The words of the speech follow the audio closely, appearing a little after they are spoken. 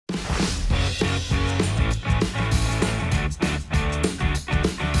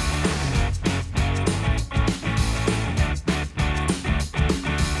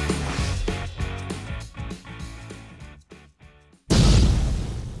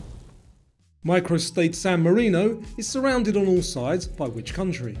Microstate San Marino is surrounded on all sides by which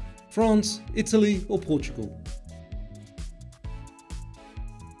country? France, Italy or Portugal?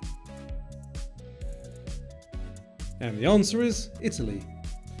 And the answer is Italy.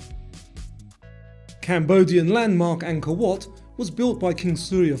 Cambodian landmark Angkor Wat was built by King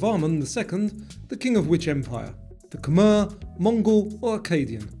Suryavarman II, the king of which empire? The Khmer, Mongol or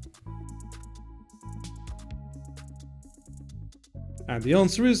Akkadian? And the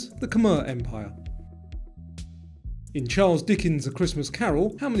answer is the Khmer Empire. In Charles Dickens' A Christmas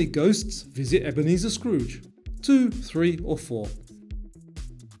Carol, how many ghosts visit Ebenezer Scrooge? 2, 3 or 4?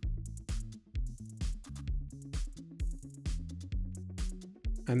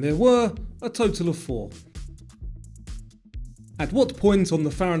 And there were a total of 4. At what point on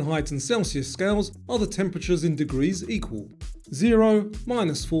the Fahrenheit and Celsius scales are the temperatures in degrees equal? 0,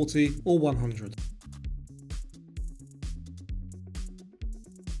 -40 or 100?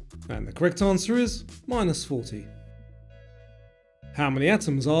 And the correct answer is -40. How many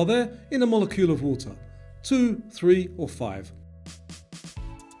atoms are there in a molecule of water? 2, 3 or 5?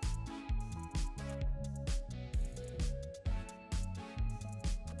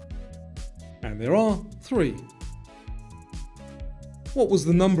 And there are 3. What was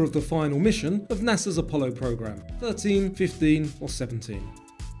the number of the final mission of NASA's Apollo program? 13, 15 or 17?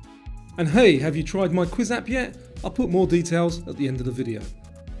 And hey, have you tried my quiz app yet? I'll put more details at the end of the video.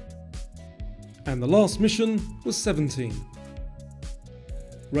 And the last mission was 17.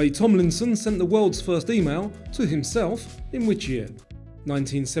 Ray Tomlinson sent the world's first email to himself in which year?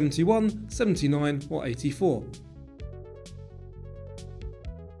 1971, 79 or 84?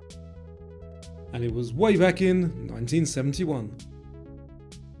 And it was way back in 1971.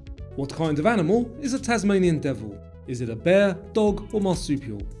 What kind of animal is a Tasmanian devil? Is it a bear, dog or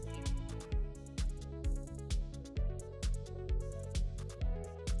marsupial?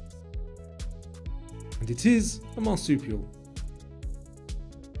 And it is a marsupial.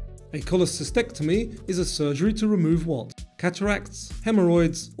 A cholecystectomy is a surgery to remove what? Cataracts,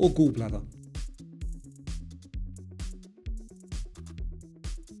 hemorrhoids or gallbladder?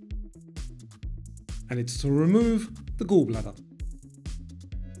 And it's to remove the gallbladder.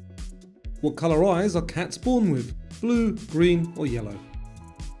 What colour eyes are cats born with? Blue, green or yellow?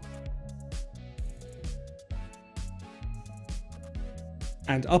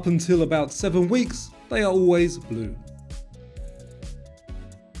 And up until about 7 weeks, they are always blue.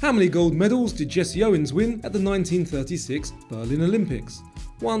 How many gold medals did Jesse Owens win at the 1936 Berlin Olympics?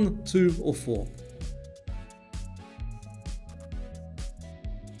 1, 2 or 4?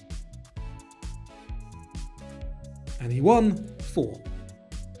 And he won 4.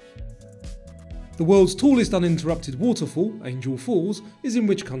 The world's tallest uninterrupted waterfall, Angel Falls, is in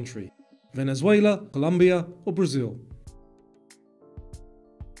which country? Venezuela, Colombia or Brazil?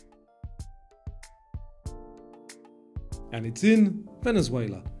 And it's in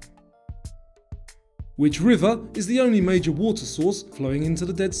Venezuela. Which river is the only major water source flowing into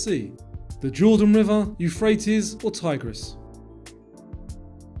the Dead Sea? The Jordan River, Euphrates or Tigris?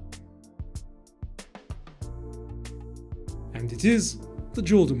 And it is the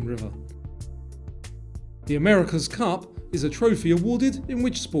Jordan River. The America's Cup is a trophy awarded in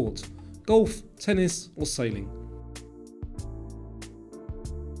which sport? Golf, tennis or sailing?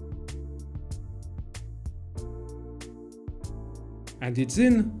 And it's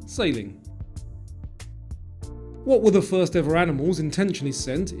in sailing. What were the first ever animals intentionally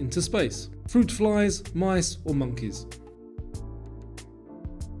sent into space? Fruit flies, mice or monkeys?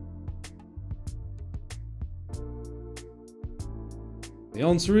 The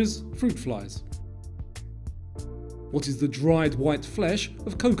answer is fruit flies. What is the dried white flesh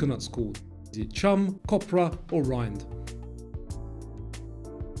of coconuts called? Is it chum, copra or rind?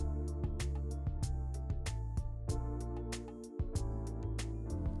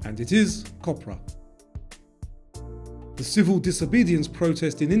 And it is copra. The civil disobedience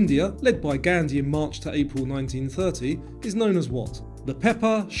protest in India, led by Gandhi in March to April 1930, is known as what? The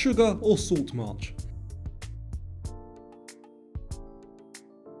Pepper, Sugar or Salt March?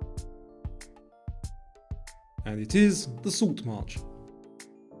 And it is the Salt March.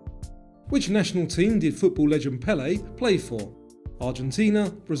 Which national team did football legend Pelé play for? Argentina,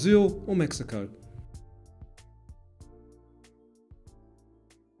 Brazil or Mexico?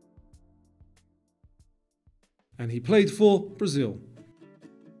 And he played for Brazil.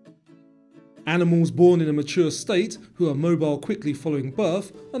 Animals born in a mature state who are mobile quickly following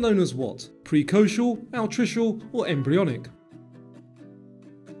birth are known as what? Precocial, altricial or embryonic?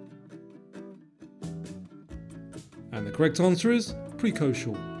 And the correct answer is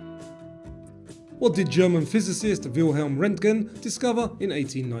precocial. What did German physicist Wilhelm Röntgen discover in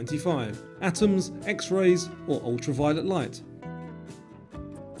 1895? Atoms, X-rays, or ultraviolet light?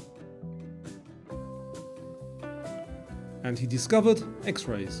 And he discovered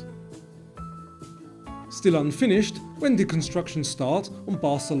X-rays. Still unfinished, when did construction start on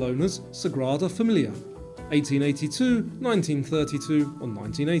Barcelona's Sagrada Familia? 1882, 1932 or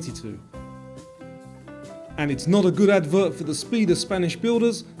 1982? And it's not a good advert for the speed of Spanish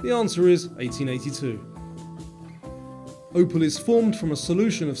builders, the answer is 1882. Opal is formed from a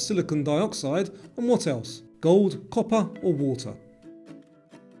solution of silicon dioxide and what else? Gold, copper or water?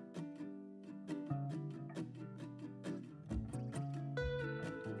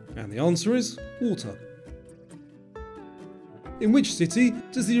 And the answer is water. In which city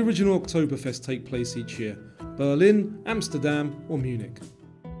does the original Oktoberfest take place each year? Berlin, Amsterdam or Munich?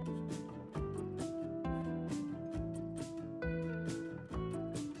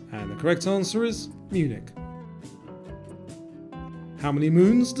 And the correct answer is Munich. How many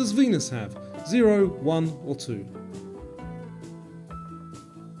moons does Venus have? 0, 1 or 2?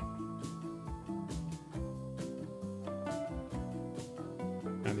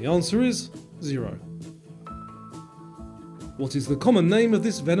 And the answer is 0. What is the common name of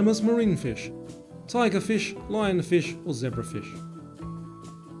this venomous marine fish? Tigerfish, lionfish or zebrafish?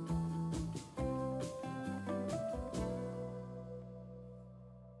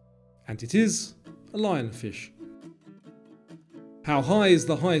 And it is a lionfish. How high is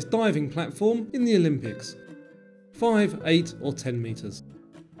the highest diving platform in the Olympics? 5, 8 or 10 meters?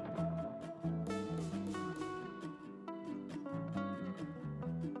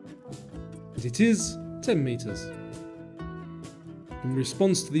 And it is 10 meters. In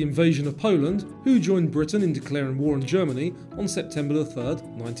response to the invasion of Poland, who joined Britain in declaring war on Germany on September 3rd,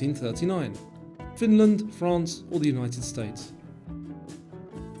 1939? Finland, France or the United States?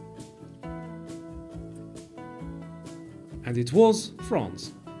 And it was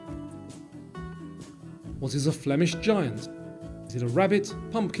France. What is a Flemish giant? Is it a rabbit,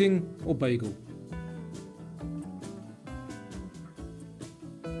 pumpkin or bagel?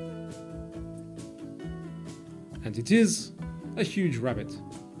 And it is a huge rabbit.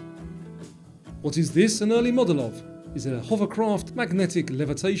 What is this an early model of? Is it a hovercraft, magnetic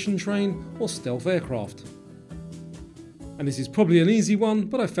levitation train or stealth aircraft? And this is probably an easy one,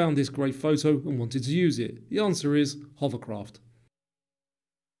 but I found this great photo and wanted to use it. The answer is hovercraft.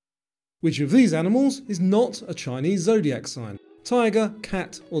 Which of these animals is not a Chinese zodiac sign? Tiger,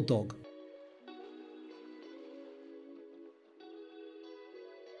 cat or dog?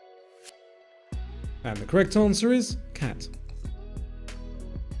 And the correct answer is cat.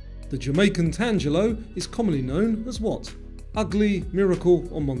 The Jamaican tangelo is commonly known as what? Ugly, miracle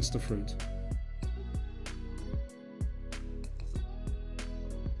or monster fruit?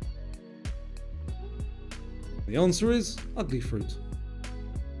 The answer is ugly fruit.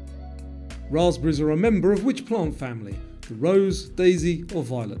 Raspberries are a member of which plant family? The rose, daisy or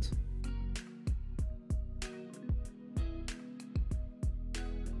violet?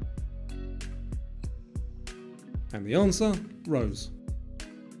 And the answer, rose.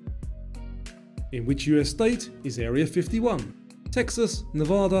 In which US state is Area 51? Texas,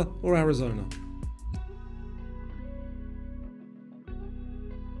 Nevada or Arizona?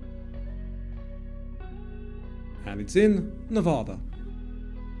 And it's in Nevada.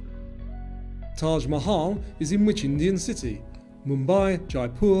 Taj Mahal is in which Indian city? Mumbai,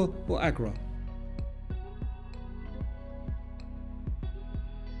 Jaipur or Agra?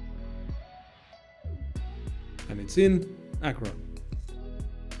 And it's in Agra.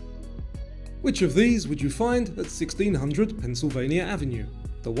 Which of these would you find at 1600 Pennsylvania Avenue?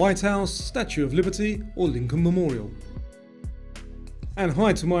 The White House, Statue of Liberty or Lincoln Memorial? And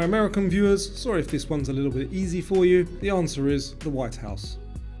hi to my American viewers, sorry if this one's a little bit easy for you, the answer is the White House.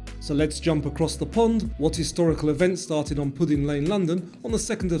 So let's jump across the pond. What historical event started on Pudding Lane, London on the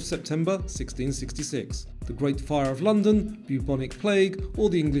 2nd of September 1666? The Great Fire of London, bubonic plague or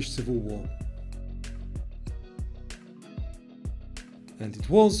the English Civil War? And it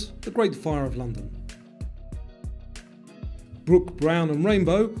was the Great Fire of London. Brook, brown and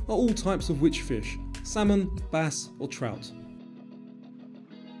rainbow are all types of which fish? Salmon, bass or trout?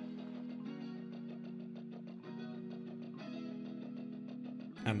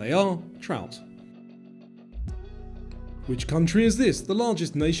 And they are trout. Which country is this, the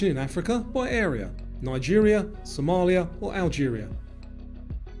largest nation in Africa by area? Nigeria, Somalia or Algeria?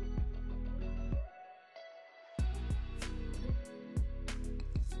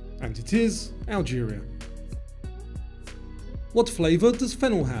 And it is Algeria. What flavour does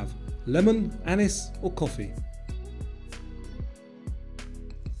fennel have? Lemon, anise or coffee?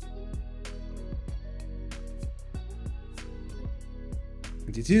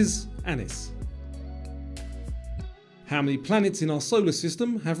 and it is Anis. How many planets in our solar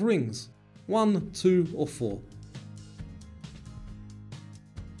system have rings? 1, 2 or 4?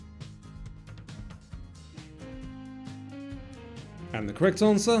 And the correct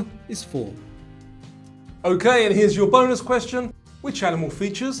answer is 4. Okay, and here's your bonus question. Which animal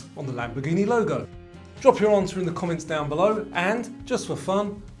features on the Lamborghini logo? Drop your answer in the comments down below, and, just for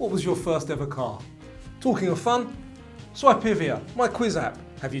fun, what was your first ever car? Talking of fun, Swipivia, my quiz app.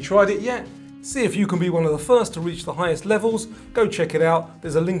 Have you tried it yet? See if you can be one of the first to reach the highest levels. Go check it out,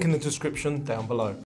 there's a link in the description down below.